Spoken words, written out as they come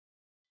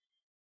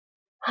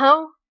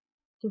How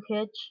to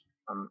hatch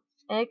an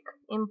egg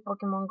in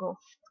Pokemon Go?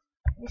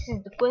 This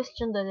is the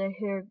question that I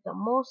heard the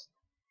most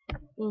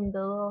in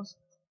the last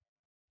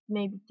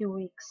maybe 2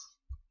 weeks.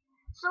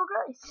 So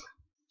guys,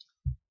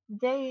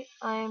 today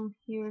I'm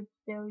here to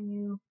tell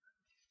you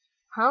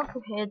how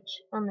to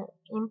hatch an egg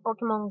in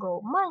Pokemon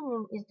Go. My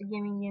name is the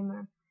Gaming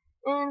Gamer,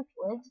 and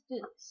let's do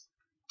this.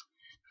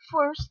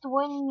 First,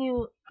 when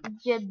you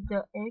get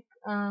the egg,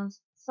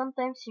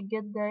 sometimes you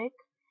get the egg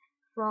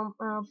from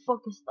a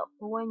Pokestop.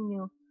 When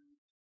you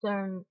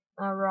turn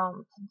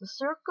around the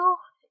circle,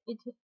 it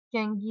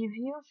can give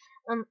you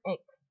an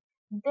egg.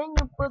 Then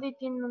you put it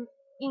in an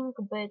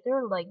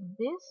incubator like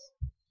this,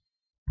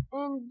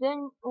 and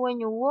then when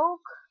you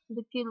walk,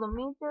 the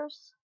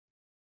kilometers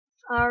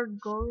are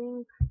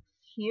going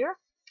here,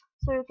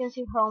 so you can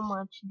see how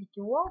much did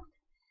you walk,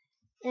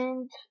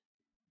 and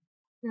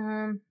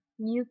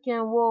you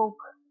can walk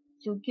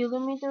 2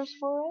 kilometers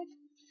for it,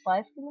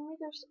 5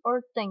 kilometers,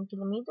 or 10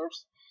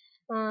 kilometers.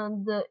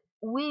 The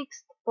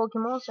weakest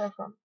Pokemons are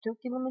from 2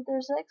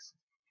 kilometers X.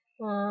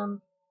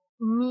 Um,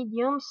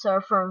 Mediums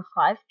are from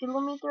 5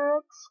 kilometer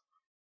X,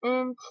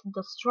 and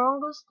the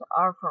strongest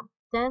are from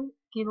 10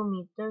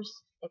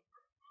 kilometers X.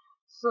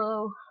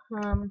 So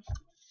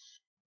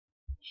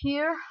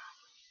here,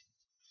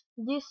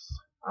 these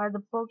are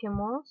the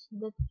Pokemons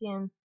that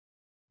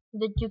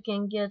you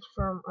can get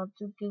from a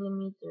 2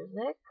 kilometers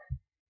X.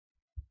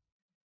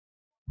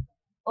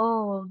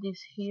 All of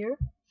these here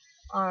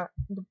are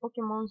the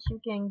Pokemons you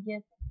can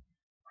get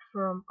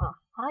from a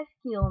 5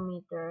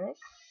 kilometer X.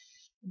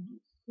 You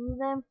see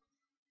them,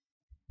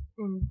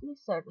 and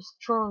these are the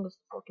strongest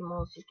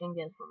Pokemons you can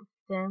get from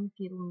 10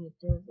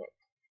 kilometers X.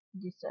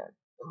 These are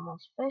the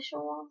most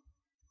special ones.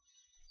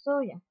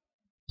 So yeah,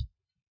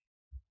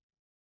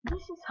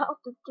 this is how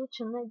to catch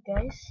an egg,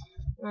 guys.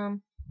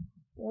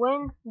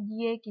 When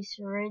the egg is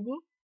ready,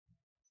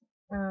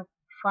 uh,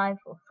 5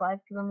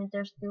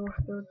 kilometers to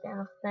 10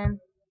 of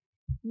 10,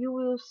 you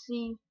will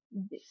see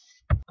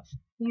this.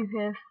 You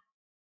have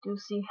to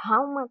see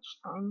how much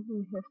time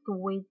you have to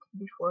wait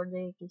before the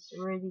egg is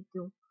ready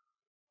to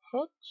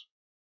hatch,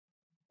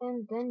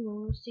 and then you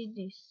will see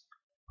this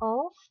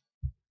all,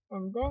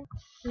 and then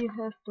you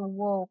have to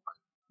walk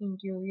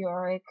into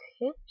your egg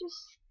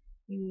hatches.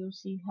 You will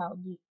see how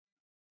the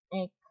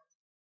egg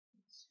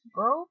is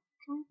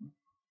broken,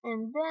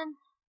 and then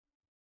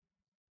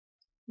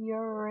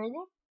you're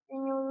ready,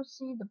 and you will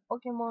see the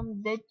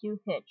Pokemon that you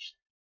hatched.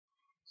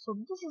 So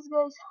this is,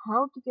 guys,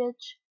 how to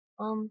catch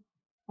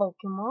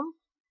Pokemon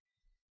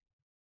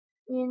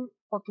in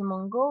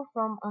Pokemon Go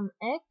from an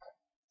egg.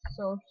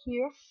 So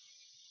here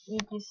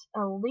it is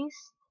a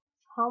list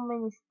how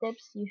many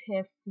steps you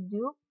have to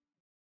do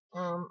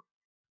um,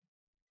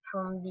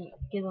 from the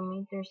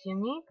kilometers you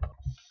need.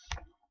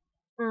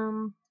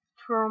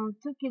 From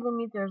 2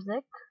 kilometers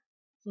egg,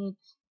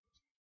 it's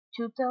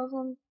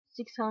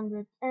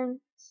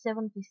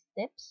 2,670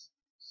 steps.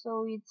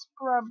 So it's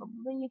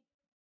probably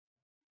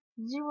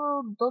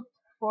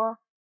 0.4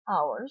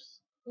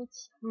 hours.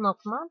 It's not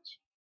much.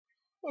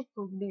 It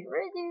will be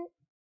ready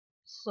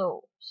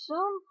so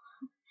soon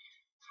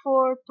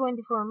for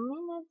 24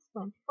 minutes,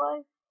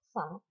 25,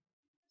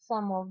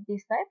 some of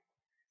this type.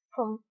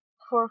 For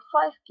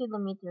 5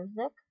 kilometers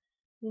deck,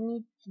 you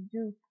need to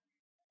do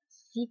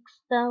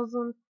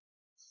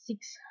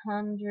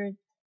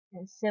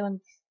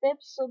 6,670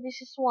 steps, so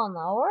this is 1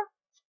 hour.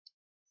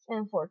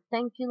 And for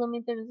 10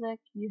 kilometers deck,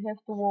 you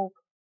have to walk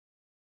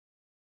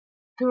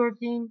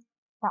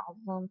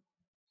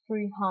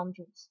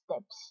 13,300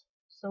 steps,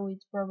 so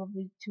it's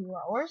probably 2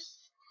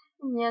 hours.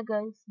 And yeah,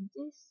 guys,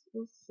 this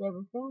is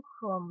everything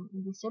from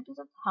this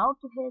episode, how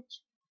to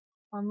hatch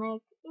an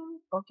egg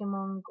in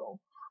Pokemon Go.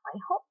 I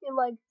hope you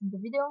liked the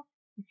video.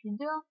 If you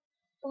do,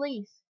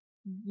 please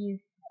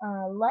give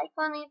a like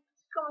on it,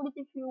 comment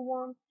if you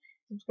want,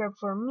 subscribe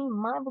for me,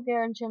 my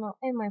Bulgarian channel,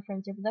 and my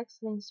friendship decks.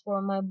 Links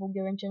for my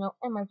Bulgarian channel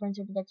and my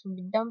friendship decks will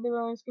be down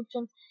below in the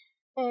description.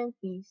 And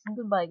peace.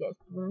 Goodbye, guys.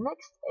 To the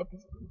next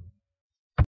episode.